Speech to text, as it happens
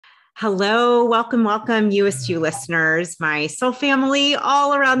Hello, welcome, Youest You listeners, my soul family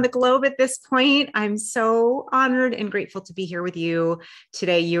all around the globe at this point. I'm so honored and grateful to be here with you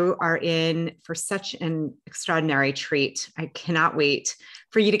today. You are in for such an extraordinary treat. I cannot wait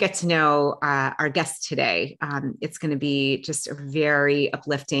for you to get to know our guest today. It's going to be just a very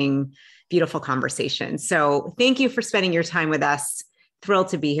uplifting, beautiful conversation. So thank you for spending your time with us. Thrilled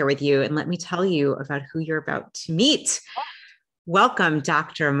to be here with you. And let me tell you about who you're about to meet. Welcome,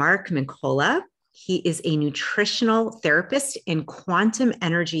 Dr. Mark Mincolla. He is a nutritional therapist and quantum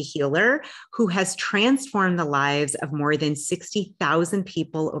energy healer who has transformed the lives of more than 60,000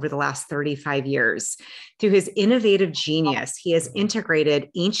 people over the last 35 years. Through his innovative genius, he has integrated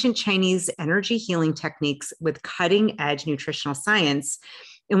ancient Chinese energy healing techniques with cutting-edge nutritional science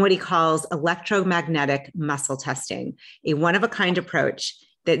in what he calls electromagnetic muscle testing, a one-of-a-kind approach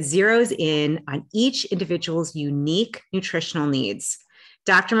that zeroes in on each individual's unique nutritional needs.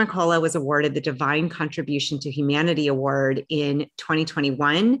 Dr. Mincolla was awarded the Divine Contribution to Humanity Award in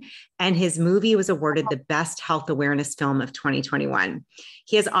 2021, and his movie was awarded the Best Health Awareness Film of 2021.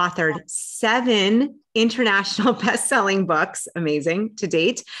 He has authored 7 international best-selling books, amazing to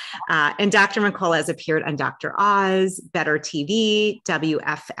date, and Dr. Mincolla has appeared on Dr. Oz, Better TV,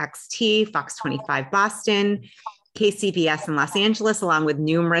 WFXT, Fox 25 Boston, KCBS in Los Angeles, along with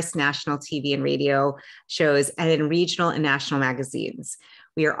numerous national TV and radio shows and in regional and national magazines.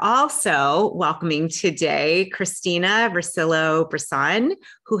 We are also welcoming today Christina Vircillo Bresson,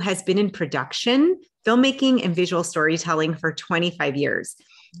 who has been in production, filmmaking, and visual storytelling for 25 years.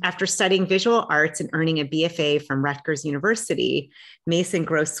 After studying visual arts and earning a BFA from Rutgers University, Mason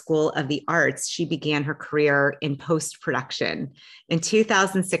Gross School of the Arts, she began her career in post-production. In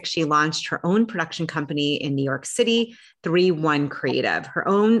 2006, she launched her own production company in New York City, 3-1 Creative. Her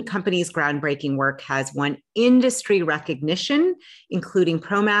own company's groundbreaking work has won industry recognition, including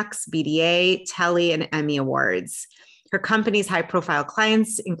Promax, BDA, Telly, and Emmy Awards. Her company's high-profile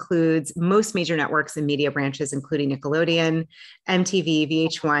clients includes most major networks and media branches, including Nickelodeon, MTV,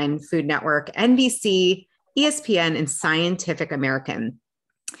 VH1, Food Network, NBC, ESPN, and Scientific American.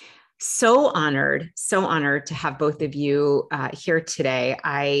 So honored to have both of you here today.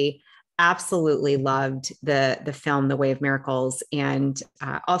 I absolutely loved the film, The Way of Miracles. And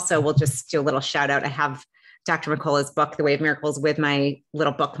also we'll just do a little shout out. I have Dr. Mincolla's book, The Way of Miracles, with my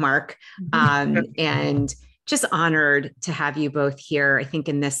little bookmark. And just honored to have you both here. I think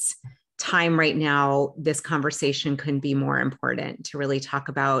in this time right now, this conversation couldn't be more important to really talk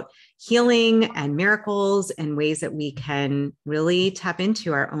about healing and miracles and ways that we can really tap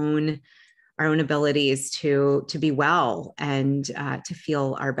into our own abilities to be well and to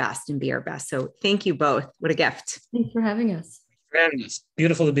feel our best and be our best. So thank you both. What a gift. Thanks for having us.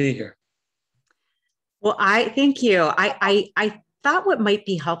 Beautiful to be here. Well, I thank you. I thought what might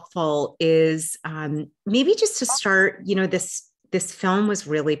be helpful is maybe just to start, this film was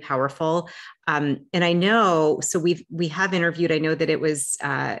really powerful. And I know, so we have interviewed, I know that it was,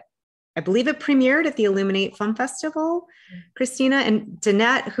 I believe it premiered at the Illuminate Film Festival, Christina, and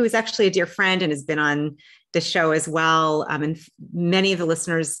Danette, who is actually a dear friend and has been on the show as well. And many of the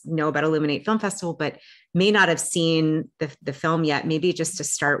listeners know about Illuminate Film Festival, but may not have seen the film yet. Maybe just to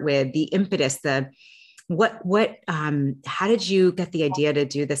start with the impetus, how did you get the idea to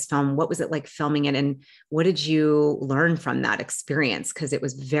do this film? What was it like filming it? And what did you learn from that experience? Because it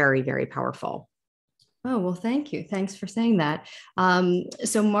was very, very powerful. Oh, well, thank you. Thanks for saying that.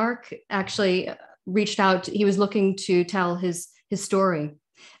 So Mark actually reached out. He was looking to tell his story,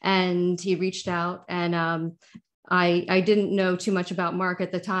 and he reached out, and I didn't know too much about Mark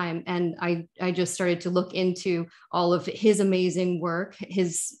at the time. And I just started to look into all of his amazing work,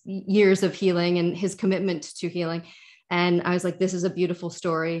 his years of healing and his commitment to healing. And I was like, this is a beautiful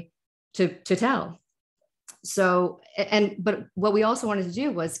story to tell. So, but what we also wanted to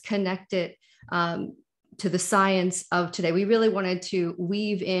do was connect it to the science of today. We really wanted to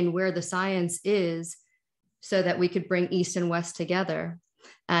weave in where the science is so that we could bring East and West together.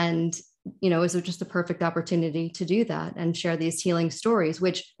 And it was just a perfect opportunity to do that and share these healing stories,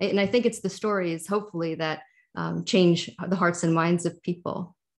 and I think it's the stories, hopefully, that change the hearts and minds of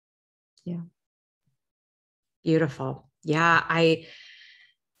people. Yeah. Beautiful. Yeah.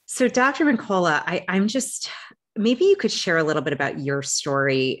 So Dr. Mincolla, I'm just, maybe you could share a little bit about your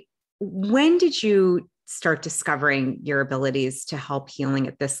story. When did you start discovering your abilities to help healing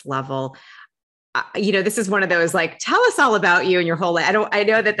at this level? This is one of those, like, tell us all about you and your whole life. I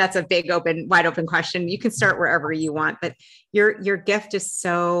know that that's a big, wide open question. You can start wherever you want, but your gift is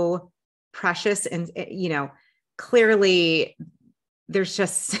so precious. And, clearly there's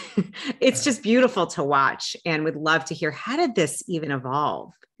just, it's just beautiful to watch, and would love to hear, how did this even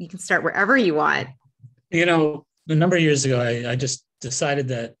evolve? You can start wherever you want. You know, a number of years ago, I just decided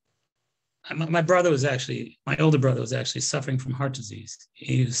that my older brother was actually suffering from heart disease.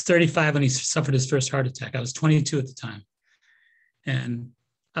 He was 35 when he suffered his first heart attack. I was 22 at the time. And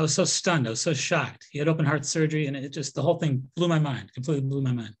I was so stunned. I was so shocked. He had open heart surgery, and the whole thing blew my mind, completely blew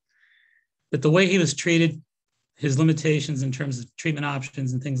my mind. But the way he was treated, his limitations in terms of treatment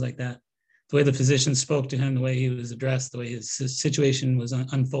options and things like that, the way the physicians spoke to him, the way he was addressed, the way his situation was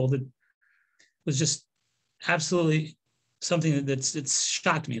unfolded, was just absolutely something it's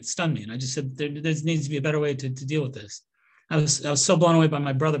shocked me. It stunned me. And I just said, there needs to be a better way to deal with this. I was so blown away by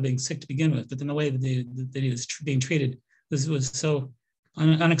my brother being sick to begin with, but then the way that he was being treated was so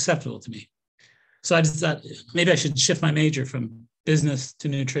unacceptable to me. So I just thought maybe I should shift my major from business to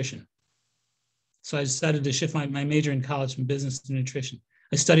nutrition. So I decided to shift my major in college from business to nutrition.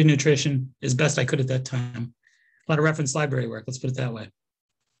 I studied nutrition as best I could at that time. A lot of reference library work, let's put it that way.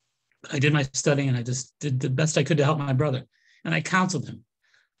 But I did my studying, and I just did the best I could to help my brother. And I counseled him.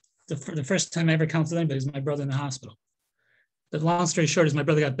 The first time I ever counseled anybody was my brother in the hospital. The long story short is my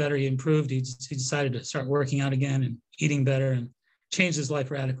brother got better. He improved. He decided to start working out again and eating better and changed his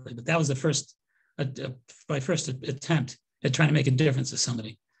life radically. But that was my first attempt at trying to make a difference to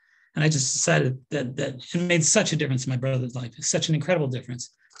somebody. And I just decided that it made such a difference in my brother's life. It's such an incredible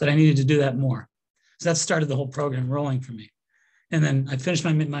difference that I needed to do that more. So that started the whole program rolling for me. And then I finished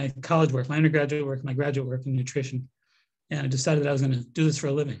my college work, my undergraduate work, my graduate work in nutrition. And I decided that I was going to do this for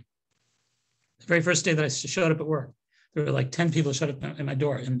a living. The very first day that I showed up at work, there were like 10 people showed up at my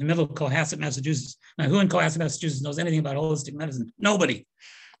door in the middle of Cohasset, Massachusetts. Now, who in Cohasset, Massachusetts knows anything about holistic medicine? Nobody.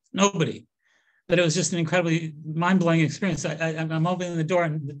 But it was just an incredibly mind-blowing experience. I'm opening the door,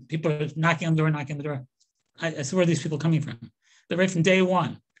 and people are knocking on the door. I said, where are these people coming from? But right from day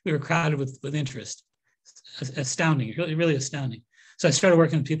one, we were crowded with interest. Astounding, really, really astounding. So I started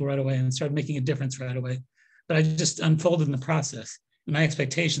working with people right away and started making a difference right away. But I just unfolded in the process. And my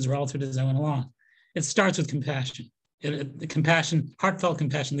expectations were altered as I went along. It starts with compassion. The compassion, heartfelt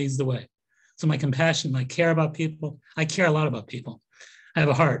compassion leads the way. So my compassion, my care about people, I care a lot about people. I have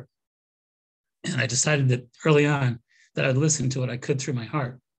a heart. And I decided that early on that I'd listen to what I could through my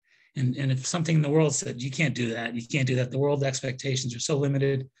heart. And if something in the world said, you can't do that, the world's expectations are so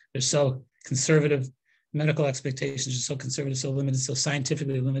limited, they're so conservative, medical expectations are so conservative, so limited, so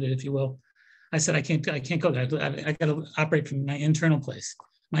scientifically limited, if you will. I said, I can't go there. I got to operate from my internal place.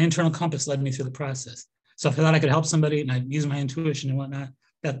 My internal compass led me through the process. So if I thought I could help somebody and I used my intuition and whatnot,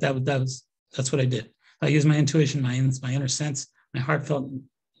 that's what I did. I used my intuition, my inner sense, my heartfelt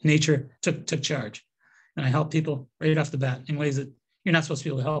nature took charge. And I help people right off the bat in ways that you're not supposed to be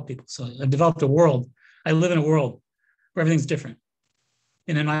able to help people. So I developed a world. I live in a world where everything's different.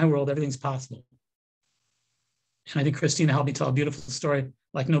 And in my world, everything's possible. And I think Christina helped me tell a beautiful story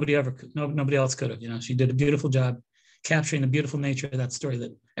like nobody else could have. She did a beautiful job capturing the beautiful nature of that story,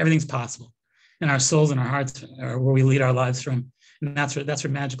 that everything's possible. And our souls and our hearts are where we lead our lives from. And that's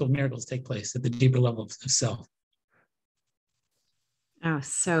where magical miracles take place, at the deeper level of self. Oh,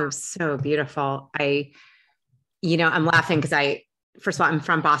 so beautiful. I'm laughing because first of all, I'm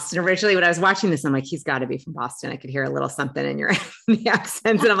from Boston originally. When I was watching this, I'm like, he's got to be from Boston. I could hear a little something in your the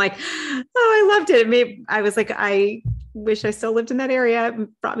accents. And I'm like, oh, I loved it. I was like, I wish I still lived in that area.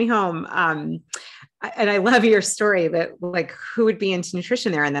 It brought me home. And I love your story that, like, who would be into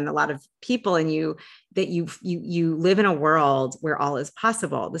nutrition there? And then a lot of people, and you live in a world where all is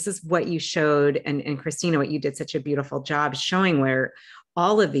possible. This is what you showed. And Christina, what you did such a beautiful job showing, where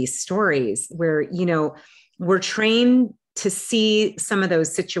all of these stories where, we're trained to see some of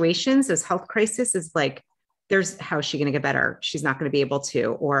those situations, those health crises, is like, how is she going to get better? She's not going to be able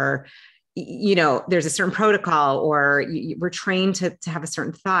to, or, there's a certain protocol, or we're trained to have a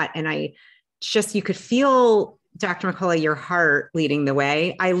certain thought. And you could feel, Dr. Mincolla, your heart leading the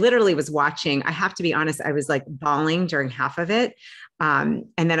way. I literally was watching. I have to be honest, I was like bawling during half of it. And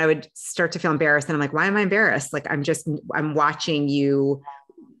then I would start to feel embarrassed. And I'm like, why am I embarrassed? Like, I'm watching you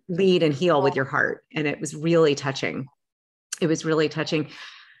lead and heal with your heart. And it was really touching. It was really touching.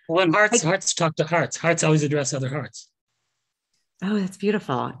 Well, and hearts talk to hearts. Hearts always address other hearts. Oh, that's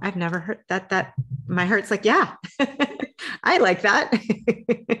beautiful. I've never heard that my heart's like, yeah, I like that.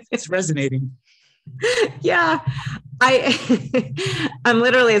 It's resonating. Yeah. I'm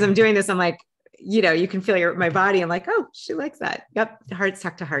literally, as I'm doing this, I'm like, you can feel my body. I'm like, oh, she likes that. Yep. Hearts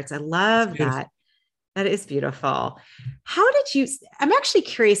talk to hearts. I love that. That is beautiful. I'm actually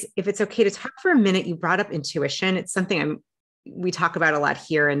curious if it's okay to talk for a minute. You brought up intuition. It's something we talk about a lot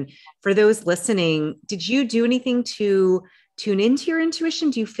here. And for those listening, did you do anything to tune into your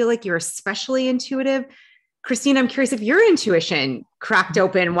intuition? Do you feel like you're especially intuitive? Christina, I'm curious if your intuition cracked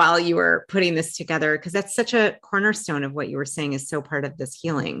open while you were putting this together, because that's such a cornerstone of what you were saying is so part of this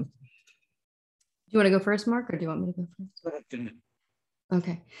healing. Do you want to go first, Mark, or do you want me to go first? Go ahead.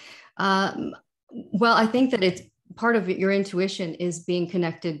 Okay. Well, I think that it's part of your intuition is being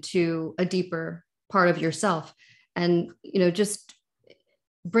connected to a deeper part of yourself. And, just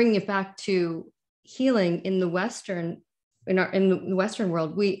bringing it back to healing in the Western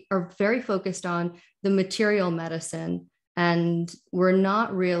world, we are very focused on the material medicine, and we're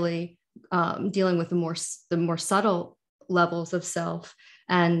not really dealing with the more subtle levels of self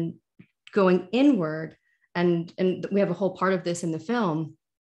and going inward. And we have a whole part of this in the film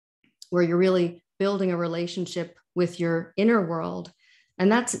where you're really building a relationship with your inner world.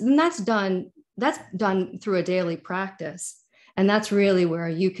 And that's done through a daily practice. And that's really where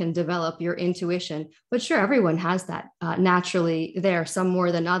you can develop your intuition. But sure, everyone has that naturally there, some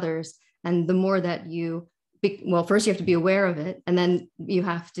more than others. And the more that first you have to be aware of it. And then you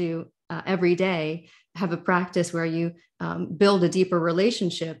have to every day have a practice where you build a deeper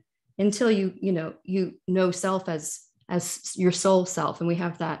relationship until you know self as your soul self. And we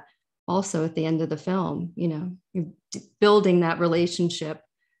have that also at the end of the film. You're building that relationship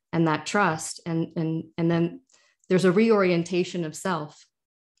and that trust, and then there's a reorientation of self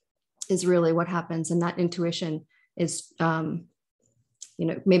is really what happens. And that intuition is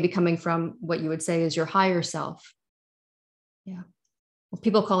maybe coming from what you would say is your higher self. Yeah, well,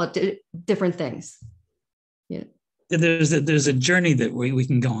 people call it different things. Yeah, there's a journey that we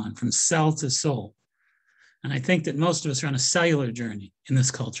can go on from cell to soul, and I think that most of us are on a cellular journey in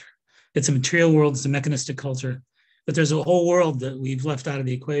this culture. It's a material world, it's a mechanistic culture, but there's a whole world that we've left out of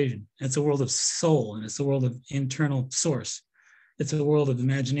the equation. It's a world of soul, and it's a world of internal source. It's a world of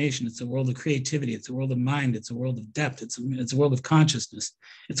imagination. It's a world of creativity. It's a world of mind. It's a world of depth. It's a world of consciousness.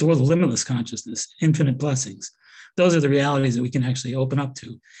 It's a world of limitless consciousness, infinite blessings. Those are the realities that we can actually open up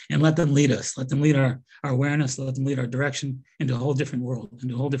to and let them lead us, let them lead our awareness, let them lead our direction into a whole different world,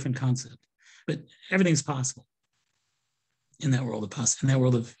 into a whole different concept. But everything's possible in that world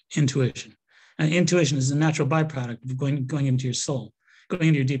of intuition. And intuition is a natural byproduct of going into your soul, going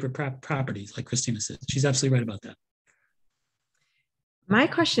into your deeper properties, like Christina said. She's absolutely right about that. My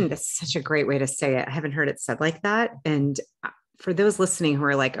question, that's such a great way to say it. I haven't heard it said like that. And for those listening who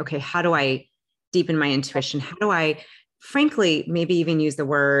are like, okay, how do I deepen my intuition? How do I, frankly, maybe even use the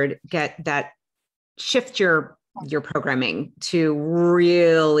word, shift your programming to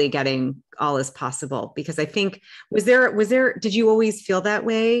really getting all as possible? Because I think, did you always feel that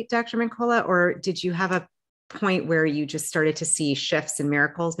way, Dr. Mincolla, or did you have a point where you just started to see shifts and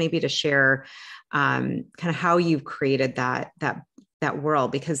miracles, maybe to share kind of how you've created that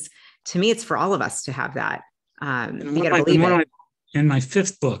world? Because to me, it's for all of us to have that. You got to believe it. In my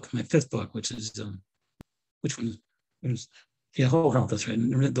fifth book, which is, which one is, Whole Health, that's right,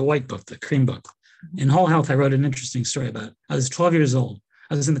 the white book, the cream book. In Whole Health, I wrote an interesting story about, I was 12 years old.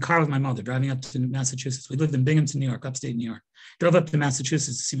 I was in the car with my mother driving up to Massachusetts. We lived in Binghamton, New York, upstate New York. Drove up to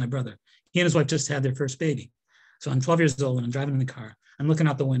Massachusetts to see my brother. He and his wife just had their first baby. So I'm 12 years old and I'm driving in the car. I'm looking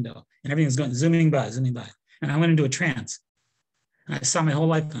out the window and everything's going zooming by. And I went into a trance. And I saw my whole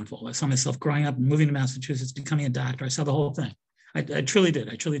life unfold. I saw myself growing up and moving to Massachusetts, becoming a doctor. I saw the whole thing. I truly did.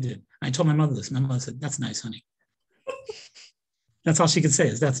 I told my mother this. My mother said, "That's nice, honey." That's all she could say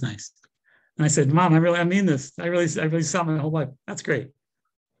is, "That's nice." And I said, "Mom, I mean this. I really saw my whole life. That's great."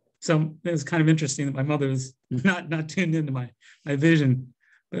 So it was kind of interesting that my mother was not tuned into my vision.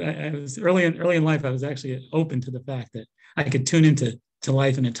 But I was early in life, I was actually open to the fact that I could tune into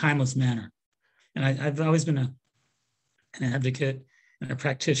life in a timeless manner. And I've always been an advocate and a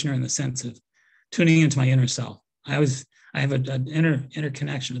practitioner in the sense of tuning into my inner self. I have an inner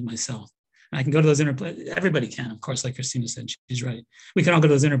connection with myself. And I can go to those inner places. Everybody can, of course, like Christina said, she's right. We can all go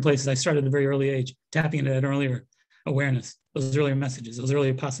to those inner places. I started at a very early age, tapping into that earlier awareness, those earlier messages, those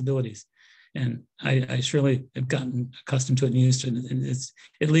earlier possibilities. And I surely have gotten accustomed to it and used to it. And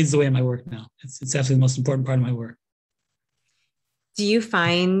it leads the way in my work now. It's absolutely the most important part of my work. Do you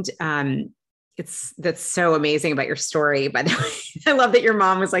find that's so amazing about your story, by the way? I love that your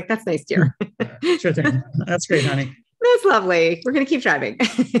mom was like, "That's nice, dear." Sure thing. That's great, honey. That's lovely. We're going to keep driving.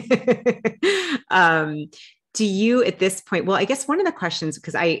 Do you at this point, well, I guess one of the questions,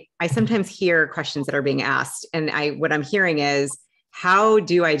 because I sometimes hear questions that are being asked, and what I'm hearing is, how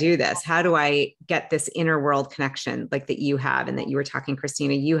do I do this? How do I get this inner world connection like that you have, and that you were talking,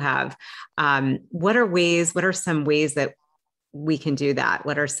 Christina, you have? What are some ways that we can do that?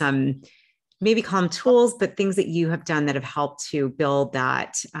 What are some, maybe call them tools, but things that you have done that have helped to build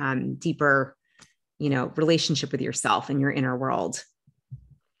that deeper relationship with yourself and your inner world?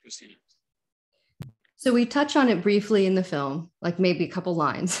 Christina. So we touch on it briefly in the film, like maybe a couple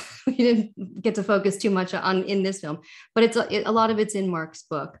lines. We didn't get to focus too much on in this film, but a lot of it's in Mark's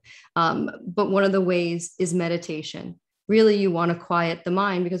book. But one of the ways is meditation. Really, you want to quiet the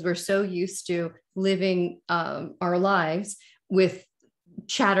mind because we're so used to living our lives with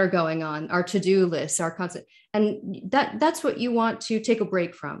chatter going on, our to-do lists, our constant, and that's what you want to take a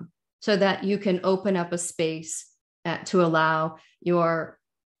break from, so that you can open up a space to allow your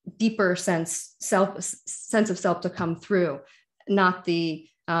deeper sense of self to come through, not the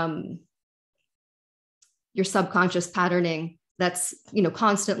your subconscious patterning that's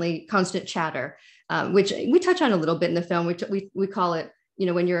constant chatter, which we touch on a little bit in the film. We call it,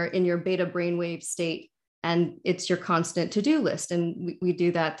 when you're in your beta brainwave state and it's your constant to-do list, and we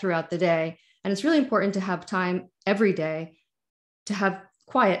do that throughout the day. And it's really important to have time every day to have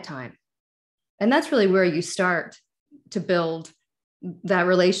quiet time, and that's really where you start to build that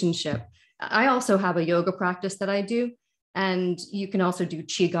relationship. I also have a yoga practice that I do, and you can also do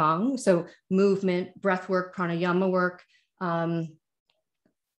qigong, so movement, breath work, pranayama work,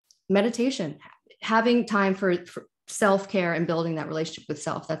 meditation, having time for self-care and building that relationship with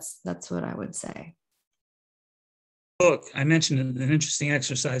self. That's what I would say. Book, I mentioned an interesting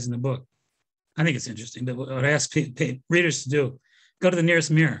exercise in the book. I think it's interesting, but what I ask readers to do, go to the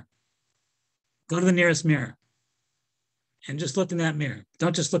nearest mirror. Go to the nearest mirror. And just look in that mirror.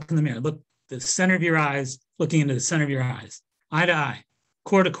 Don't just look in the mirror. Look the center of your eyes, looking into the center of your eyes, eye to eye,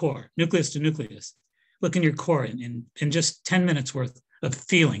 core to core, nucleus to nucleus. Look in your core in just 10 minutes worth of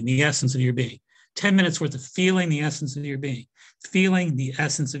feeling the essence of your being. 10 minutes worth of feeling the essence of your being. Feeling the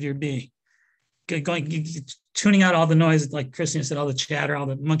essence of your being. Tuning out all the noise, like Christina said, all the chatter, all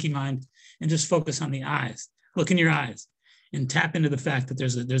the monkey mind, and just focus on the eyes. Look in your eyes and tap into the fact that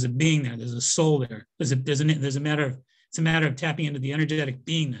there's a being there. There's a soul there. It's a matter of tapping into the energetic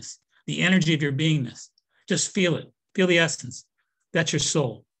beingness, the energy of your beingness. Just feel it. Feel the essence. That's your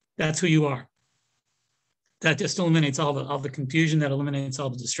soul. That's who you are. That just eliminates all the confusion. That eliminates all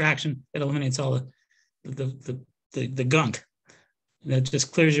the distraction. That eliminates all the gunk. That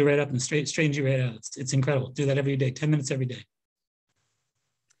just clears you right up and straightens you right out. It's incredible. Do that every day. 10 minutes every day.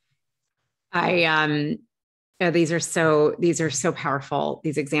 These are so powerful,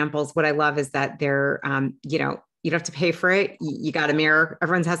 these examples. What I love is that they're you don't have to pay for it. You got a mirror.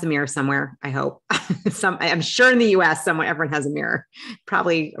 Everyone has a mirror somewhere, I hope. I'm sure in the US, everyone has a mirror,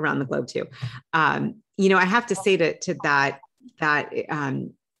 probably around the globe too. I have to say to that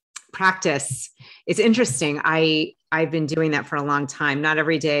practice, it's interesting. I've been doing that for a long time. Not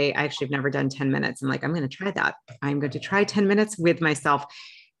every day. I actually have never done 10 minutes. I'm like, I'm going to try that. I'm going to try 10 minutes with myself.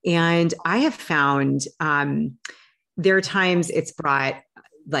 And I have found there are times it's brought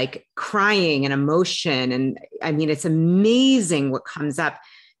like crying and emotion. And I mean, it's amazing what comes up.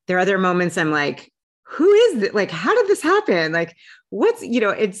 There are other moments I'm like, who is it? Like, how did this happen? Like,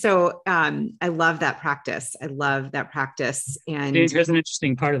 and so I love that practice. And here's an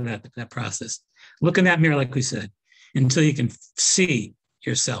interesting part of that process. Look in that mirror, like we said, until you can see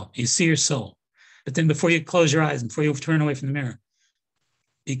yourself. You see your soul. But then before you close your eyes, and before you turn away from the mirror,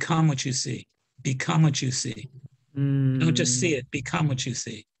 become what you see. Become what you see. Don't just see it. Become what you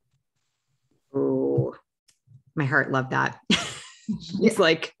see. Oh, my heart loved that. It's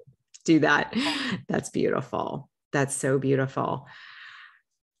like, do that. That's beautiful. That's so beautiful.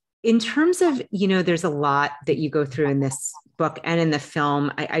 In terms of, there's a lot that you go through in this book and in the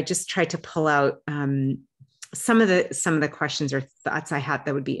film. I just tried to pull out some of the questions or thoughts I had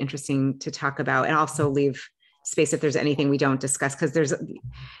that would be interesting to talk about, and also leave space if there's anything we don't discuss, because there's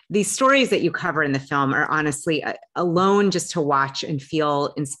these stories that you cover in the film are honestly alone just to watch and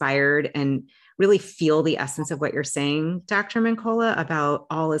feel inspired and really feel the essence of what you're saying, Dr. Mincolla, about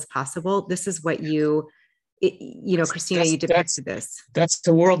all is possible. This is what Christina, you depicted this. That's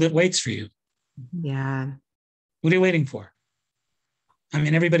the world that waits for you. Yeah. What are you waiting for? I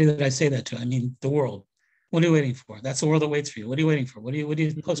mean, everybody that I say that to, I mean, the world. What are you waiting for? That's the world that waits for you. What are you waiting for? What are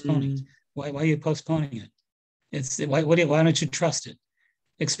you postponing? Why are you postponing it? Why don't you trust it?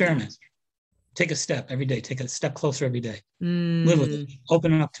 Experiment. Take a step every day. Take a step closer every day. Live with it.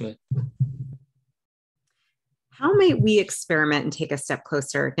 Open up to it. How might we experiment and take a step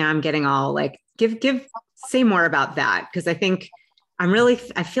closer? Now I'm getting all like, say more about that. Because I think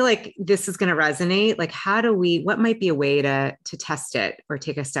I feel like this is going to resonate. Like, what might be a way to test it or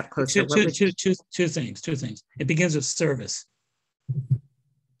take a step closer? Two things. It begins with service.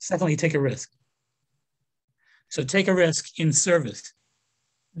 Secondly, take a risk. So take a risk in service.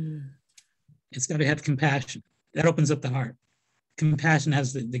 It's got to have compassion. That opens up the heart. Compassion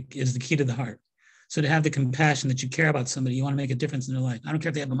is the key to the heart. So to have the compassion that you care about somebody, you want to make a difference in their life. I don't care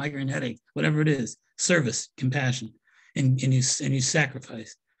if they have a migraine headache, whatever it is, service, compassion, and you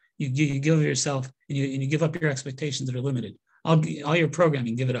sacrifice. You give of yourself, and you give up your expectations that are limited. All your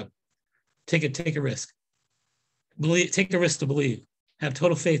programming, give it up. Take a risk. Take the risk to believe. Have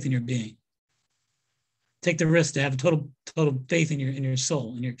total faith in your being. Take the risk to have total faith in your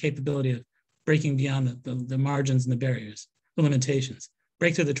soul and your capability of breaking beyond the margins and the barriers, the limitations.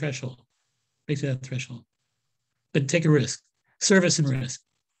 Break through the threshold. Break through that threshold. But take a risk. Service and risk.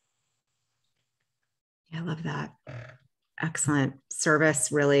 Yeah, I love that. Excellent.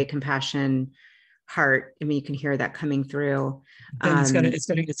 Service, really, compassion, heart. I mean, you can hear that coming through. It's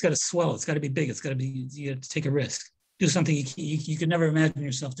got to swell. It's got to be big. It's got to be. You have to take a risk. Do something you could never imagine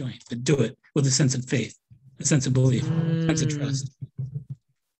yourself doing, but do it with a sense of faith, a sense of belief, a sense of trust.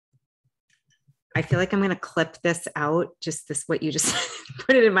 I feel like I'm going to clip this out. Just this, what you just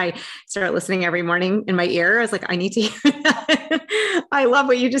put it in start listening every morning in my ear. I was like, I need to hear that. I love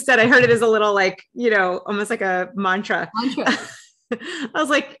what you just said. I heard it as a little, like, almost like a mantra. I was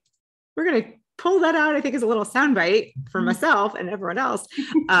like, we're going to pull that out. I think is a little soundbite for myself and everyone else.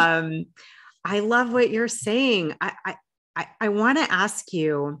 I love what you're saying. I want to ask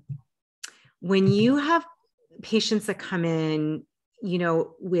you, when you have patients that come in,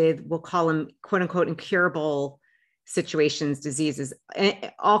 with, we'll call them quote unquote incurable situations, diseases,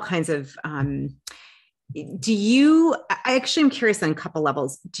 all kinds of, I actually am curious on a couple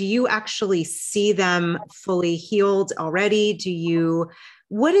levels. Do you actually see them fully healed already?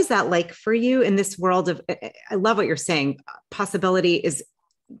 What is that like for you in this world of, I love what you're saying. Possibility is,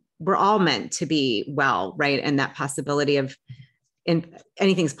 we're all meant to be well, right? And that possibility of, and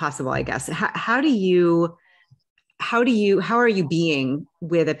anything's possible, I guess. How are you being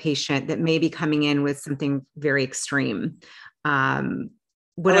with a patient that may be coming in with something very extreme?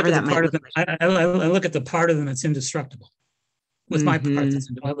 Whatever that might look like. I look at the part of them that's indestructible with my parts,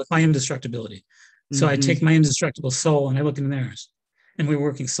 with my indestructibility. So I take my indestructible soul and I look in theirs, and we're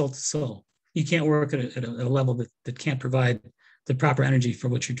working soul to soul. You can't work at a level that can't provide the proper energy for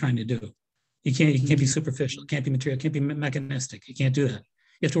what you're trying to do. You can't be superficial, can't be material, can't be mechanistic. You can't do that.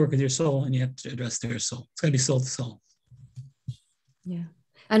 You have to work with your soul, and you have to address their soul. It's got to be soul to soul. Yeah.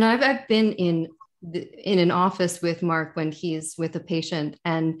 And I've been in an office with Mark when he's with a patient,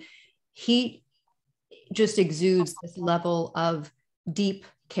 and he just exudes this level of deep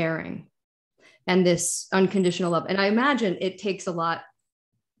caring and this unconditional love. And I imagine it takes a lot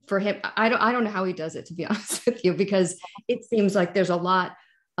for him. I don't know how he does it, to be honest with you, because it seems like there's a lot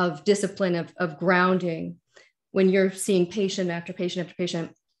of discipline, of grounding when you're seeing patient after patient after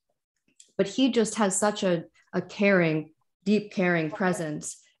patient. But he just has such a caring, deep caring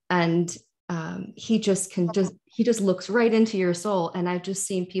presence. And he just looks right into your soul. And I've just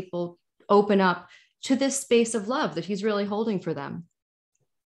seen people open up to this space of love that he's really holding for them.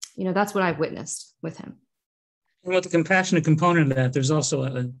 That's what I've witnessed with him. And with the compassionate component of that, there's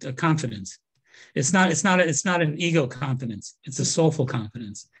also a confidence. It's not an ego confidence. It's a soulful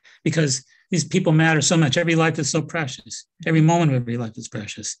confidence, because these people matter so much. Every life is so precious. Every moment of every life is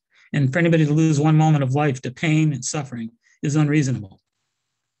precious. And for anybody to lose one moment of life to pain and suffering is unreasonable.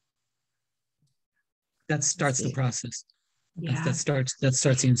 That starts the process. Yeah. That starts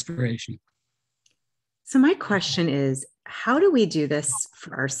the inspiration. So my question is, how do we do this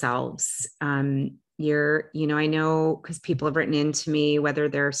for ourselves? I know, because people have written into me, whether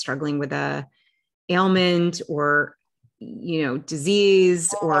they're struggling with a ailment or,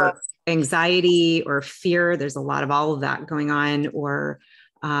 disease or anxiety or fear. There's a lot of all of that going on, or,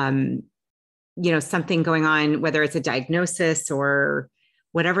 something going on, whether it's a diagnosis or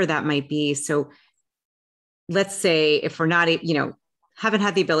whatever that might be. So let's say if we're not, haven't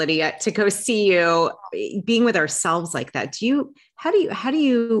had the ability yet to go see you, being with ourselves like that, how do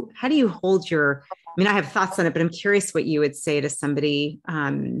you hold your, I have thoughts on it, but I'm curious what you would say to somebody,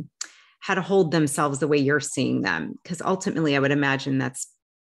 how to hold themselves the way you're seeing them. Because ultimately I would imagine that's,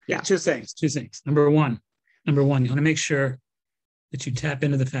 Two things. Number one, you want to make sure that you tap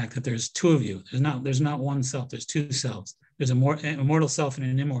into the fact that there's two of you. There's not one self, there's two selves. There's an immortal self and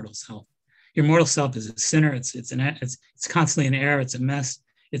an immortal self. Your mortal self is a sinner. It's constantly in error. It's a mess.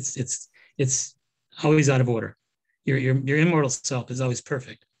 It's always out of order. Your immortal self is always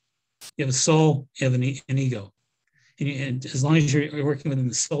perfect. You have a soul. You have an ego, and as long as you're working within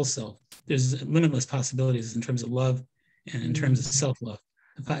the soul self, there's limitless possibilities in terms of love and in terms of self-love.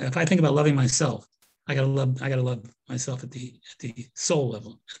 If I think about loving myself, I gotta love myself at the soul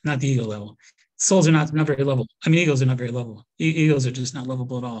level, not the ego level. Souls are not very lovable. Egos are not very lovable. Egos are just not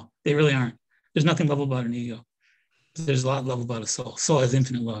lovable at all. They really aren't. There's nothing lovable about an ego. There's a lot lovable about a soul. Soul has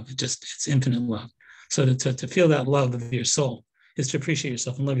infinite love. It's infinite love. So to feel that love of your soul is to appreciate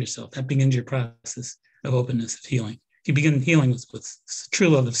yourself and love yourself. That begins your process of openness, of healing. You begin healing with true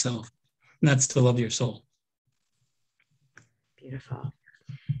love of self, and that's to love your soul. Beautiful.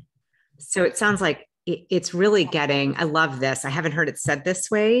 So it sounds like it's really getting, I love this. I haven't heard it said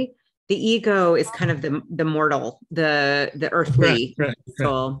this way. The ego is kind of the mortal, the earthly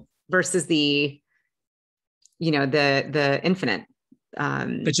soul versus the infinite.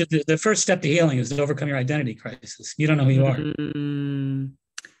 But the first step to healing is to overcome your identity crisis. You don't know who you are.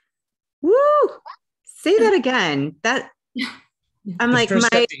 Woo! Say that again. That I'm like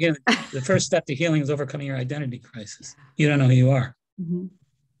the first step to healing is overcoming your identity crisis. You don't know who you are. Mm-hmm.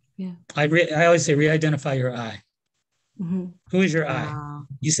 Yeah. I always say re-identify your I. Mm-hmm. Who is your I?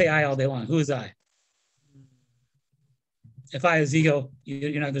 You say I all day long. Who is I? If I is ego,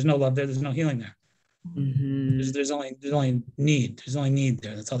 there's no love there. There's no healing there. Mm-hmm. There's only need. There's only need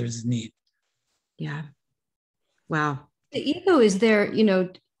there. That's all there is need. Yeah. Wow. The ego is there,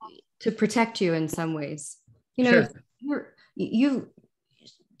 to protect you in some ways. Sure.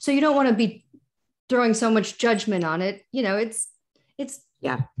 So you don't want to be throwing so much judgment on it. It's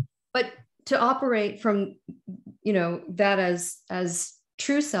yeah. But to operate from, that as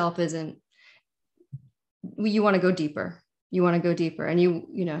true self isn't. You want to go deeper. You want to go deeper, and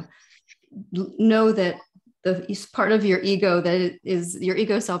know that the part of your ego that is your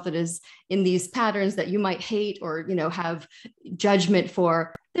ego self that is in these patterns that you might hate or have judgment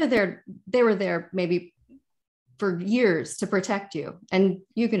for. They were there maybe for years to protect you, and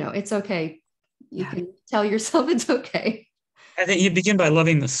it's okay. You can tell yourself it's okay. I think you begin by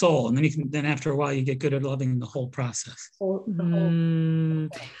loving the soul, and then after a while you get good at loving the whole process.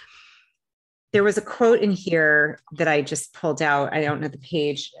 There was a quote in here that I just pulled out. I don't know the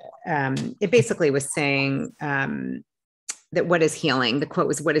page. It basically was saying that what is healing? The quote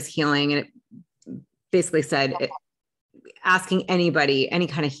was, what is healing? And it basically said, asking anybody, any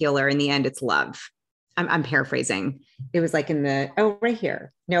kind of healer, in the end, it's love. I'm paraphrasing. It was like right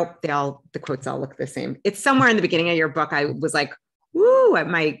here. Nope. The quotes all look the same. It's somewhere in the beginning of your book. I was like, woo,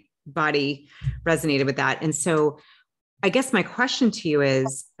 my body resonated with that. And so I guess my question to you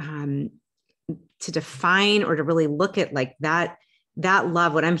is, to define or to really look at like that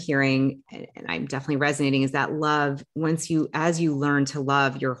love, what I'm hearing, and I'm definitely resonating, is that love, as you learn to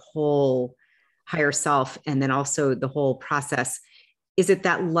love your whole higher self, and then also the whole process, is it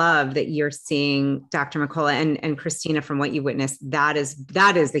that love that you're seeing, Dr. Mincolla and Christina, from what you witnessed, that is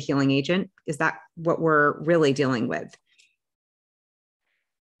the healing agent? Is that what we're really dealing with?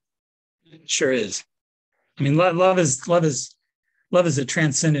 It sure is. I mean, love is a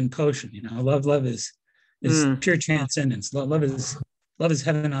transcendent potion. Love is pure transcendence. Love is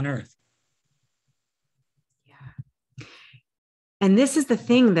heaven on earth. Yeah. And this is the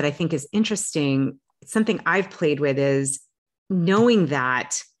thing that I think is interesting. It's something I've played with, is knowing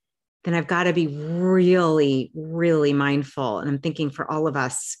that, then I've got to be really, really mindful. And I'm thinking for all of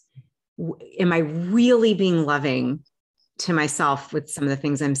us, am I really being loving to myself with some of the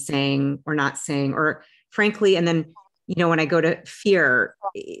things I'm saying or not saying, or frankly, and then, when I go to fear,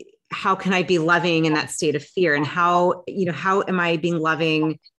 how can I be loving in that state of fear? And how am I being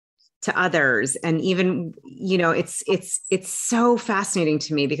loving to others? And even, it's so fascinating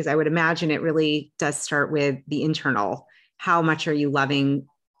to me, because I would imagine it really does start with the internal. How much are you loving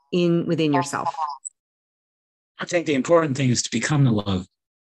within yourself? I think the important thing is to become the love.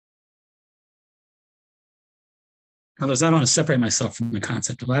 In other words, I don't want to separate myself from the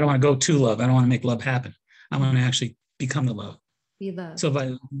concept of, I don't want to go to love. I don't want to make love happen. I want to actually become the love. Be love. So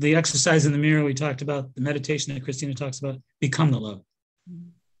by the exercise in the mirror we talked about, the meditation that Christina talks about, become the love.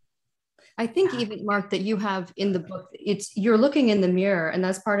 I think even, Mark, that you have in the book, you're looking in the mirror, and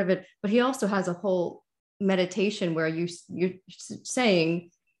that's part of it. But he also has a whole meditation where you're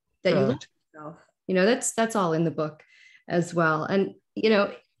saying that you love yourself. That's all in the book as well. And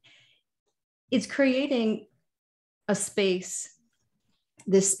it's creating a space,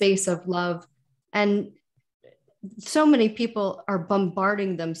 this space of love. And so many people are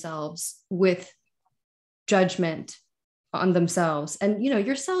bombarding themselves with judgment on themselves, and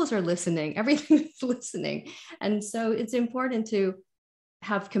your cells are listening, everything is listening. And so it's important to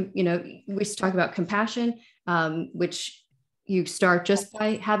have we talk about compassion, which you start just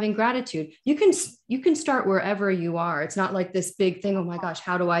by having gratitude. You can start wherever you are. It's not like this big thing, oh my gosh,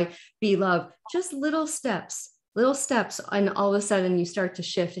 how do I be love? Just little steps, and all of a sudden you start to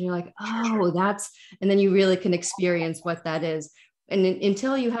shift, and you're like, oh, and then you really can experience what that is. And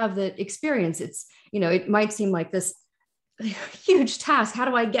until you have the experience, it's, it might seem like this huge task. How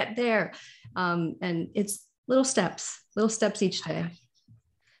do I get there? And it's little steps each day.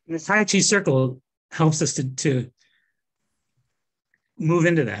 In the Tai Chi circle, helps us to move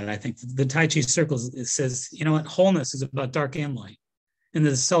into that. I think the Tai Chi circles, it says, you know what, wholeness is about dark and light. And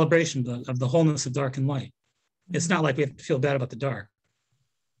the celebration of the wholeness of dark and light. It's not like we have to feel bad about the dark.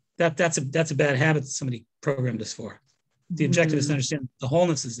 That's a bad habit that somebody programmed us for. The objective is to understand the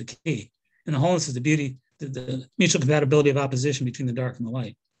wholeness is the key. And the wholeness is the beauty, the mutual compatibility of opposition between the dark and the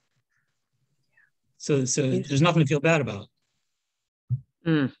light. So there's nothing to feel bad about.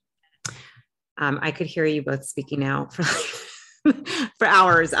 I could hear you both speaking out for for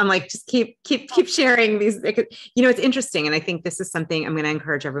hours. I'm like, just keep sharing these. You know, it's interesting. And I think this is something I'm going to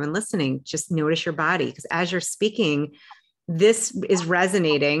encourage everyone listening. Just notice your body, because as you're speaking, this is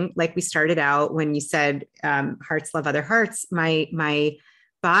resonating. Like we started out when you said, hearts love other hearts. My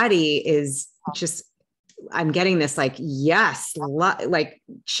body is just, I'm getting this like, yes, like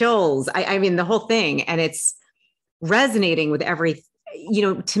chills. I mean, the whole thing, and it's resonating with every, you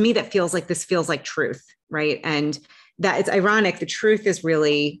know, to me, that feels like, this feels like truth. Right. And that it's ironic. The truth is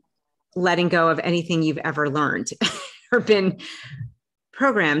really letting go of anything you've ever learned or been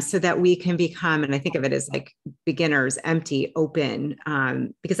programmed, so that we can become, and I think of it as like beginners, empty, open,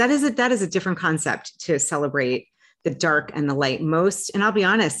 because that is a different concept to celebrate the dark and the light. And I'll be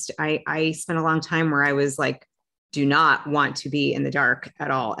honest, I spent a long time where I was like, do not want to be in the dark at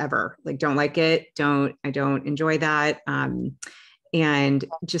all, ever. Like, don't like it. I don't enjoy that. And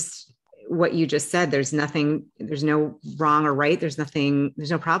just what you just said, there's no wrong or right. There's no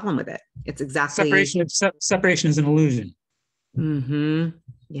problem with it. It's exactly separation is an illusion.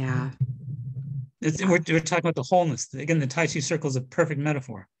 Yeah. We're talking about the wholeness. Again, the Tai Chi circle is a perfect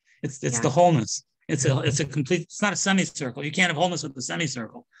metaphor. It's the wholeness. It's a complete, it's not a semicircle. You can't have wholeness with the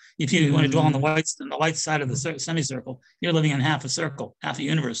semicircle. If you want to dwell on the light side of the semicircle, you're living in half a circle, half a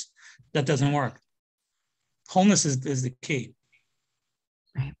universe. That doesn't work. Wholeness is the key.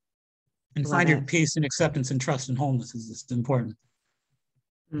 Right. And find your peace and acceptance and trust and wholeness is important.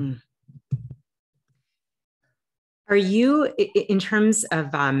 Are you, in terms of,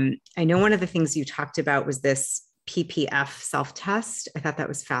 I know one of the things you talked about was this PPF self-test. I thought that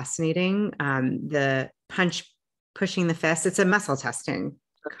was fascinating. The pushing the fist, it's a muscle testing,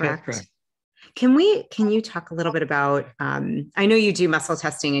 correct? Correct. Can you talk a little bit about, I know you do muscle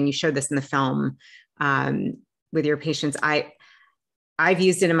testing and you showed this in the film with your patients. I've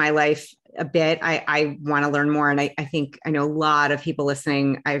used it in my life a bit. I want to learn more. And I think I know a lot of people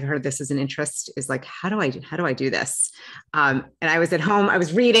listening. I've heard this as an interest, is like, how do I do this? And I was at home, I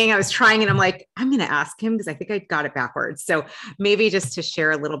was reading, I was trying, and I'm like, I'm going to ask him, because I think I got it backwards. So maybe just to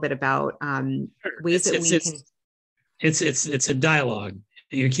share a little bit about ways that we can. It's a dialogue.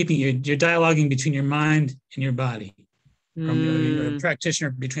 You're dialoguing between your mind and your body. From a practitioner,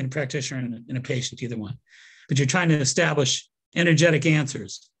 between a practitioner and a patient, either one. But you're trying to establish energetic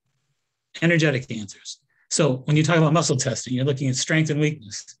answers. So when you talk about muscle testing, you're looking at strength and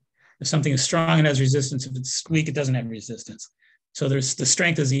weakness. If something is strong, it has resistance. If it's weak, it doesn't have resistance. So there's the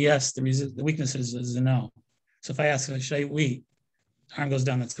strength is a yes, the weakness is a no. So if I ask, should I eat wheat? Arm goes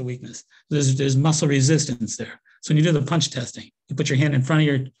down, that's the weakness. There's muscle resistance there. So when you do the punch testing, you put your hand in front of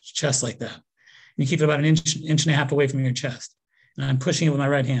your chest like that. And you keep it about an inch and a half away from your chest. And I'm pushing it with my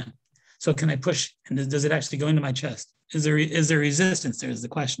right hand. So can I push, and does it actually go into my chest? Is there resistance? There's the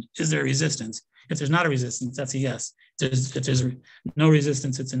question. Is there resistance? If there's not a resistance, that's a yes. If there's no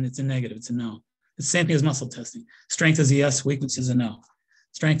resistance, it's a negative, it's a no. It's the same thing as muscle testing. Strength is a yes, weakness is a no.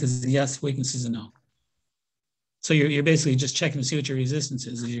 Strength is a yes, weakness is a no. So you're basically just checking to see what your resistance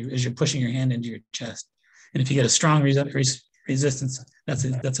is as you're pushing your hand into your chest. And if you get a strong resistance,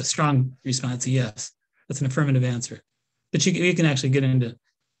 that's a strong response, a yes. That's an affirmative answer. But you can actually get into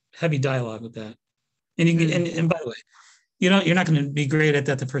heavy dialogue with that. And you can, and by the way, you're not going to be great at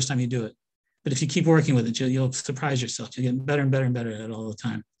that the first time you do it. But if you keep working with it, you'll surprise yourself. You'll get better and better and better at it all the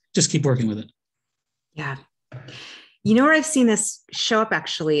time. Just keep working with it. Yeah. You know where I've seen this show up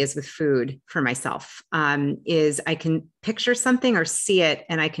actually is with food for myself, is I can picture something or see it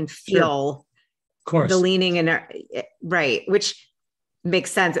and I can feel the leaning and right, which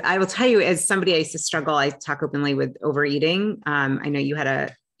makes sense. I will tell you, as somebody I used to struggle, I talk openly with overeating. I know you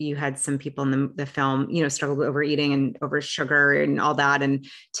had some people in the film, struggle with overeating and over sugar and all that. And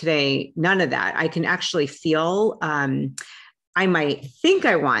today, none of that. I can actually feel, I might think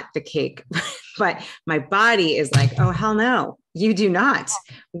I want the cake, but my body is like, oh, hell no, you do not.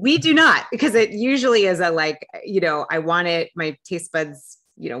 We do not, because it usually is I want it, my taste buds,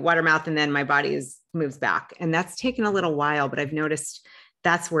 water mouth, and then my body moves back. And that's taken a little while, but I've noticed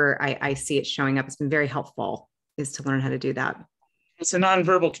that's where I see it showing up. It's been very helpful, is to learn how to do that. It's a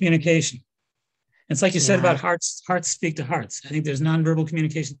nonverbal communication. It's like you said about hearts speak to hearts. I think there's nonverbal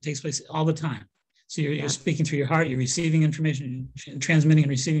communication that takes place all the time. So you're speaking through your heart, you're receiving information, you're transmitting and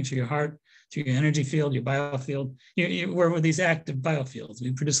receiving through your heart, through your energy field, your biofield. We're with these active biofields.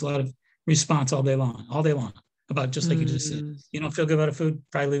 We produce a lot of response all day long, about just like you just said. You don't feel good about a food,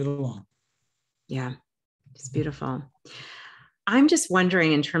 probably leave it alone. Yeah, it's beautiful. I'm just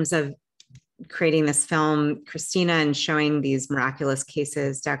wondering, in terms of creating this film, Christina, and showing these miraculous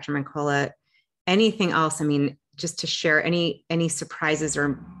cases, Dr. Mincolla, anything else? I mean, just to share any surprises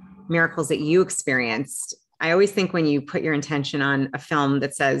or miracles that you experienced. I always think when you put your intention on a film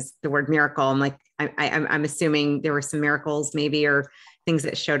that says the word miracle, I'm like, I'm assuming there were some miracles maybe, or things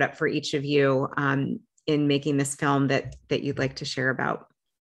that showed up for each of you in making this film that you'd like to share about.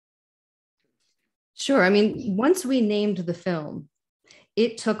 Sure. I mean, once we named the film,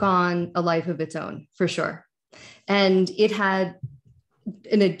 it took on a life of its own, for sure. And it had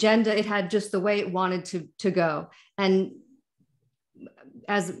an agenda. It had just the way it wanted to go. And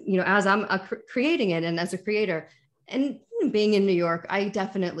as you know, as I'm creating it, and as a creator, and being in New York, I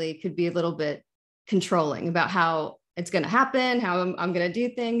definitely could be a little bit controlling about how it's going to happen, how I'm going to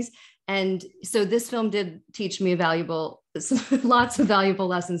do things. And so this film did teach me lots of valuable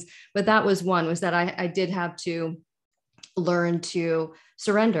lessons. But that was one, was that I did have to learn to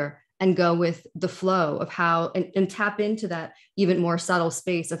surrender and go with the flow of how, and tap into that even more subtle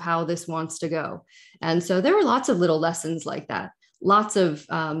space of how this wants to go. And so there were lots of little lessons like that, lots of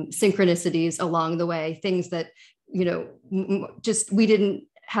synchronicities along the way, things that, just we didn't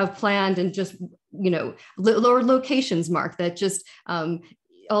have planned, and just, or locations, Mark, that just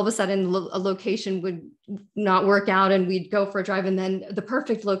all of a sudden a location would not work out and we'd go for a drive, and then the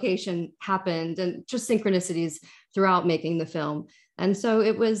perfect location happened, and just synchronicities throughout making the film. And so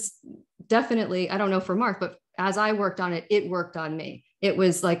it was definitely, I don't know for Mark, but as I worked on it, it worked on me. It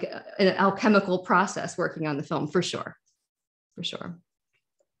was like an alchemical process working on the film, for sure. For sure.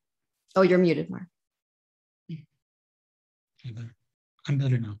 Oh, you're muted, Mark. I'm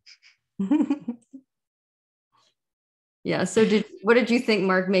better now. Yeah. So what did you think,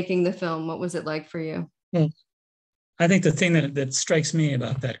 Mark, making the film? What was it like for you? Well, I think the thing that strikes me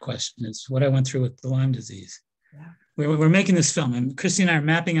about that question is what I went through with the Lyme disease. Yeah. We're making this film, and Christina and I are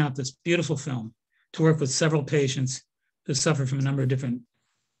mapping out this beautiful film to work with several patients who suffer from a number of different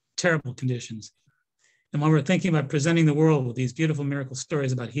terrible conditions. And while we're thinking about presenting the world with these beautiful miracle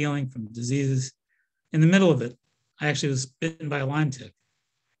stories about healing from diseases, in the middle of it, I actually was bitten by a Lyme tick,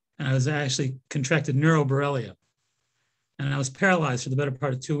 and I was actually contracted neuroborrelia, and I was paralyzed for the better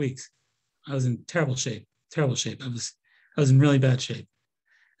part of 2 weeks. I was in terrible shape. I was in really bad shape.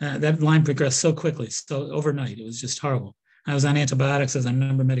 That Lyme progressed so quickly, so overnight. It was just horrible. I was on antibiotics, I was on a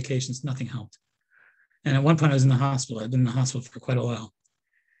number of medications, nothing helped. And at one point I was in the hospital. I'd been in the hospital for quite a while.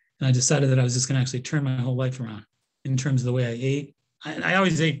 And I decided that I was just going to actually turn my whole life around in terms of the way I ate. I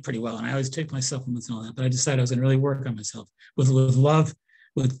always ate pretty well, and I always take my supplements and all that, but I decided I was going to really work on myself with love,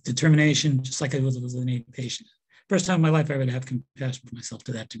 with determination, just like I was with an patient. First time in my life I would have compassion for myself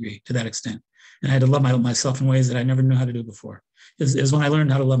to that degree, to that extent. And I had to love myself in ways that I never knew how to do before. It was when I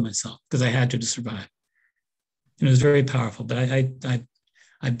learned how to love myself, because I had to survive. And it was very powerful, but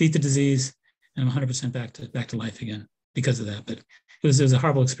I beat the disease, and I'm 100% back to life again because of that. But it was a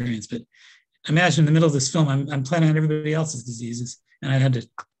horrible experience. But imagine in the middle of this film, I'm planning on everybody else's diseases, and I had to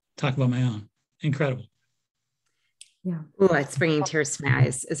talk about my own. Incredible. Yeah. Oh, it's bringing tears to my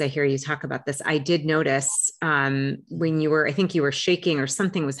eyes as I hear you talk about this. I did notice when I think you were shaking or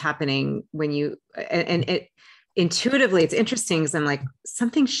something was happening when and it intuitively, it's interesting because I'm like,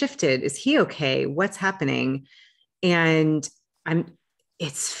 something shifted. Is he okay? What's happening? And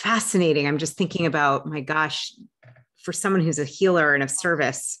it's fascinating. I'm just thinking about, my gosh, for someone who's a healer and of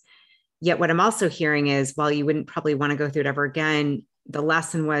service, yet what I'm also hearing is, while you wouldn't probably want to go through it ever again, the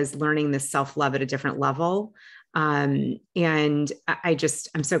lesson was learning this self-love at a different level. And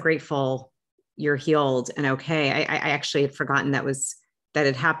I'm so grateful you're healed and okay. I actually had forgotten that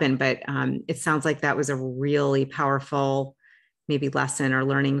had happened, but it sounds like that was a really powerful, maybe lesson or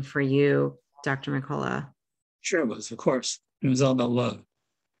learning for you, Dr. Mincolla. Sure it was, of course. It was all about love. And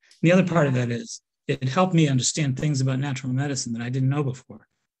the other part of that is it helped me understand things about natural medicine that I didn't know before,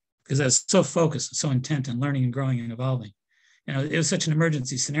 because I was so focused, so intent on learning and growing and evolving. It was such an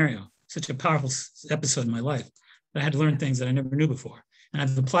emergency scenario, such a powerful episode in my life. But I had to learn things that I never knew before. And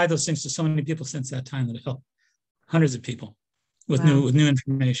I've applied those things to so many people since that time that have helped hundreds of people with new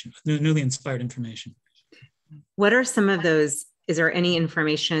information, with newly inspired information. What are some of those? Is there any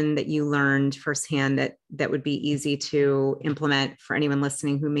information that you learned firsthand that would be easy to implement for anyone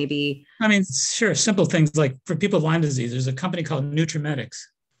listening who maybe? I mean, sure, simple things like for people with Lyme disease, there's a company called Nutrimetics.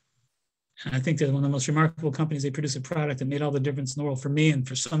 And I think they're one of the most remarkable companies. They produce a product that made all the difference in the world for me and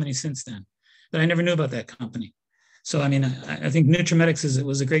for so many since then. that I never knew about that company. So, I mean, I think Nutrimetics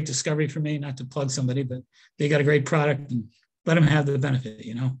was a great discovery for me, not to plug somebody, but they got a great product, and let them have the benefit,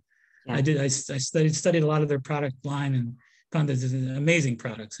 you know. Yeah. I studied a lot of their product line and found that amazing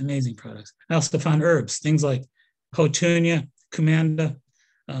products. I also found herbs, things like Hotunia, Kumanda,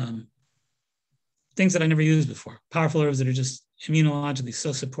 things that I never used before. Powerful herbs that are just immunologically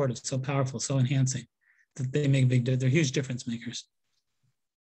so supportive, so powerful, so enhancing, that they make they're huge difference makers.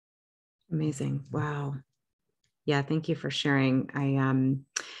 Amazing. Wow. Yeah, thank you for sharing.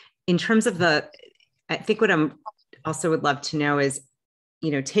 In terms of I think what I'm also would love to know is,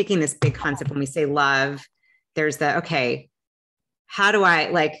 you know, taking this big concept, when we say love, there's okay, how do I,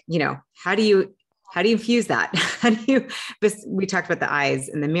 like, you know, how do you infuse that? We talked about the eyes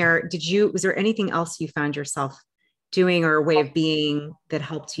and the mirror. Was there anything else you found yourself doing, or a way of being, that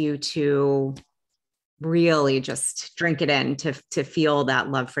helped you to really just drink it in, to feel that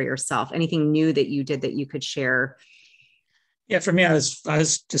love for yourself? Anything new that you did that you could share? Yeah, for me, I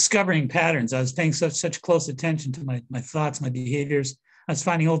was discovering patterns. I was paying such close attention to my thoughts, my behaviors. I was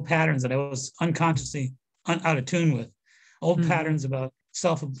finding old patterns that I was unconsciously out of tune with. Old patterns about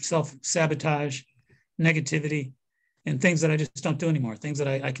self-sabotage, negativity, and things that I just don't do anymore. Things that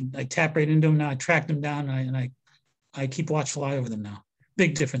I tap right into them now. I track them down, and I keep watchful eye over them now.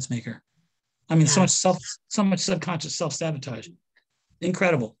 Big difference maker. I mean, yeah. so much subconscious self-sabotage.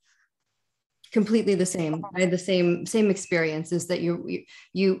 Incredible. Completely the same. I had the same experience, is that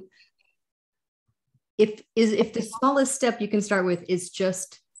if the smallest step you can start with is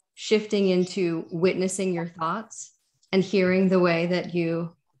just shifting into witnessing your thoughts and hearing the way that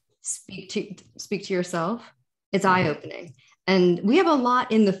you speak to yourself, it's eye-opening. And we have a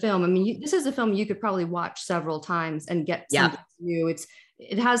lot in the film. I mean, this is a film you could probably watch several times and get something new.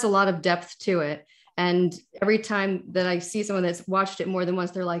 It has a lot of depth to it. And every time that I see someone that's watched it more than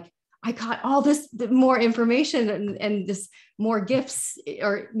once, they're like, I got all this more information and this more gifts,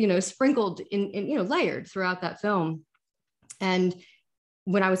 or, you know, sprinkled in, you know, layered throughout that film. And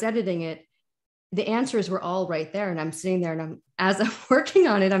when I was editing it, the answers were all right there. And I'm sitting there, and as I'm working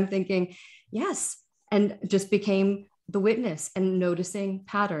on it, I'm thinking, yes. And just became the witness, and noticing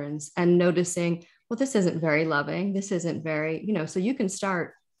patterns, and noticing, well, this isn't very loving. This isn't very, you know, so you can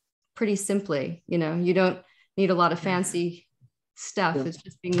start pretty simply, you know, you don't need a lot of fancy stuff. It's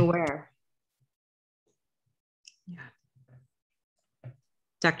just being aware. Yeah.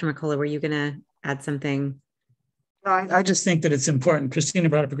 Dr. Mincolla, were you going to add something? I just think that it's important. Christina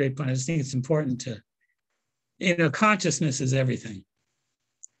brought up a great point. I just think it's important to, you know, consciousness is everything.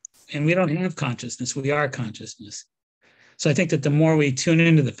 And we don't have consciousness. We are consciousness. So I think that the more we tune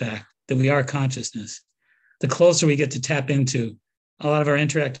into the fact that we are consciousness, the closer we get to tap into a lot of our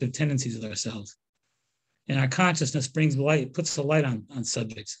interactive tendencies with ourselves. And our consciousness brings light, puts the light on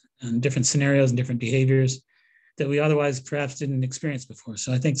subjects and different scenarios and different behaviors that we otherwise perhaps didn't experience before.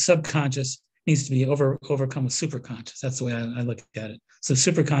 So I think subconscious needs to be overcome with superconscious. That's the way I look at it. So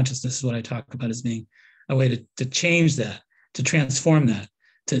superconsciousness is what I talk about as being a way to change that, to transform that,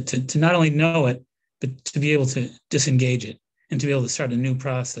 to not only know it, but to be able to disengage it, and to be able to start a new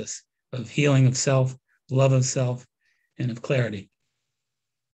process of healing of self, love of self, and of clarity.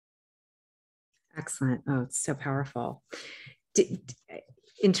 Excellent. Oh, it's so powerful.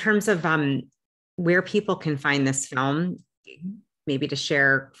 In terms of where people can find this film, maybe to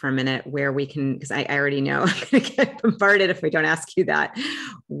share for a minute where we can, because I already know I'm going to get bombarded if we don't ask you that.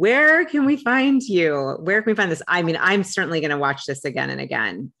 Where can we find you? Where can we find this? I mean, I'm certainly going to watch this again and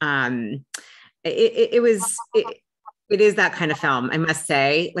again. It is that kind of film, I must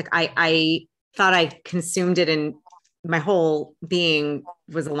say. Like I thought I consumed it, and my whole being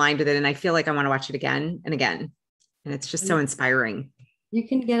was aligned with it. And I feel like I want to watch it again and again. And it's just so inspiring. You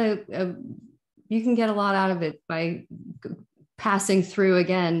can get a lot out of it by passing through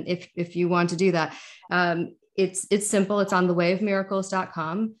again, if you want to do that. It's simple. It's on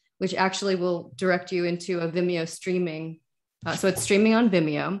thewayofmiracles.com, which actually will direct you into a Vimeo streaming. So it's streaming on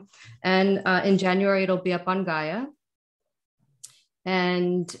Vimeo, and in January it'll be up on Gaia.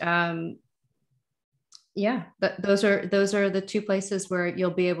 And yeah, but those are the two places where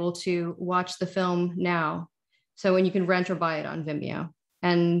you'll be able to watch the film now. So when you can rent or buy it on Vimeo,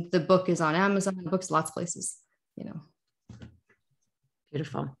 and the book is on Amazon, the book's lots of places, you know.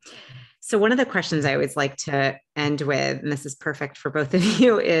 Beautiful. So one of the questions I always like to end with, and this is perfect for both of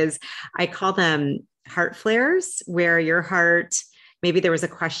you, is I call them heart flares, where your heart, maybe there was a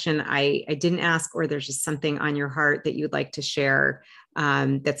question I didn't ask, or there's just something on your heart that you'd like to share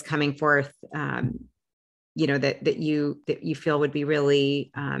that's coming forth, you know, that you feel would be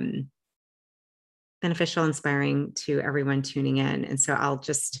really beneficial, inspiring to everyone tuning in. And so I'll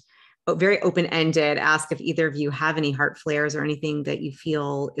just very open-ended, ask if either of you have any heart flares or anything that you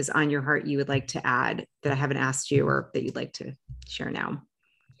feel is on your heart you would like to add that I haven't asked you or that you'd like to share now.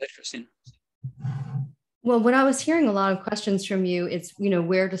 Christina. Well, when I was hearing a lot of questions from you, it's,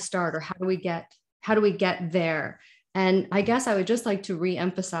 where to start or how do we get there? And I guess I would just like to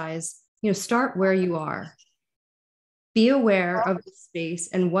reemphasize, start where you are. Be aware of the space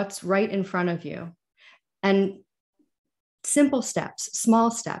and what's right in front of you. And simple steps, small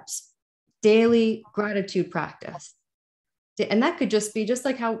steps, daily gratitude practice. And that could just be just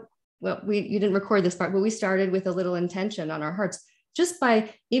like how, you didn't record this part, but we started with a little intention on our hearts. Just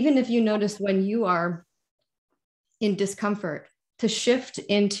by, even if you notice when you are in discomfort, to shift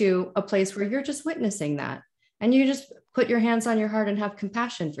into a place where you're just witnessing that. And you just put your hands on your heart and have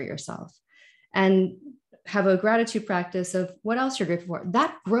compassion for yourself. And have a gratitude practice of what else you're grateful for.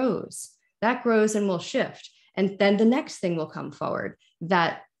 That grows and will shift. And then the next thing will come forward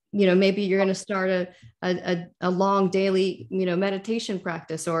that, maybe you're going to start a long daily, meditation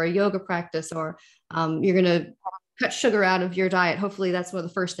practice or a yoga practice, or you're going to cut sugar out of your diet. Hopefully that's one of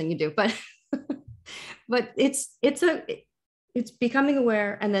the first thing you do, but it's becoming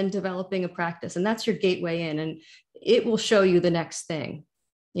aware and then developing a practice. And that's your gateway in, and it will show you the next thing.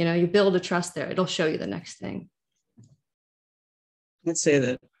 You build a trust there. It'll show you the next thing. Let's say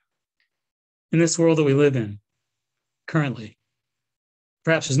that in this world that we live in currently,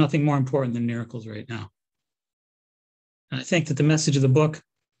 perhaps there's nothing more important than miracles right now. And I think that the message of the book,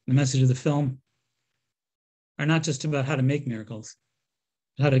 the message of the film, are not just about how to make miracles,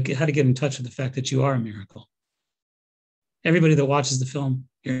 but how to get in touch with the fact that you are a miracle. Everybody that watches the film,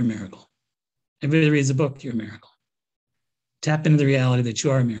 you're a miracle. Everybody that reads the book, you're a miracle. Tap into the reality that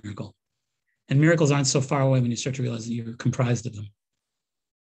you are a miracle. And miracles aren't so far away when you start to realize that you're comprised of them.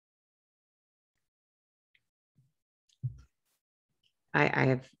 I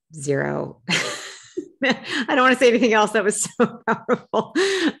have zero. I don't want to say anything else. That was so powerful.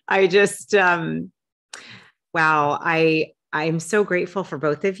 I just, wow. I'm so grateful for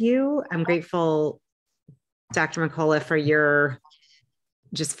both of you. I'm grateful, Dr. Mincolla, for your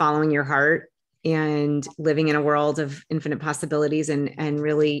just following your heart and living in a world of infinite possibilities and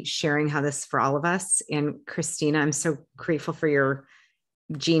really sharing how this for all of us. And Christina, I'm so grateful for your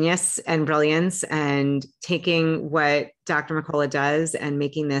genius and brilliance and taking what Dr. Mincolla does and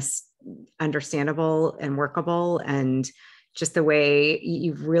making this understandable and workable, and just the way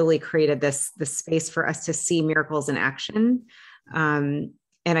you've really created this space for us to see miracles in action.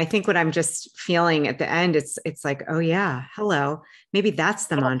 And I think what I'm just feeling at the end, it's like, oh yeah, hello. Maybe that's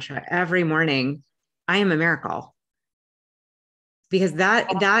the mantra every morning. I am a miracle. Because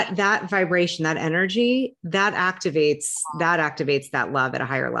that vibration, that energy, that activates that love at a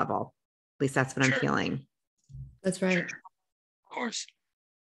higher level. At least that's what I'm feeling. That's right. Sure. Of course.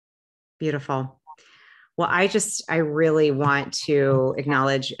 Beautiful. Well, I really want to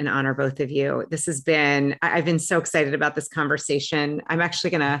acknowledge and honor both of you. I've been so excited about this conversation. I'm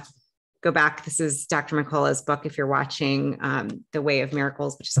actually going to go back. This is Dr. Mincolla's book, if you're watching, The Way of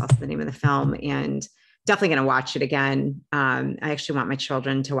Miracles, which is also the name of the film, and definitely going to watch it again. I actually want my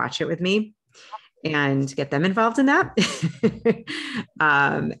children to watch it with me and get them involved in that.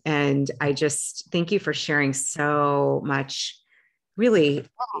 And I just thank you for sharing so much really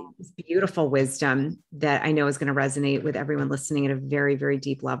beautiful wisdom that I know is going to resonate with everyone listening at a very, very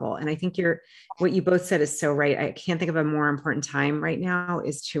deep level. And I think what you both said is so right. I can't think of a more important time right now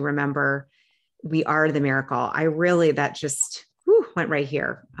is to remember we are the miracle. That just went right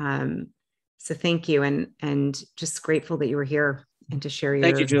here. So thank you. And just grateful that you were here and to share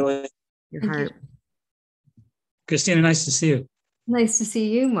Thank you, Julie. Your heart. Christina, nice to see you. Nice to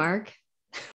see you, Mark.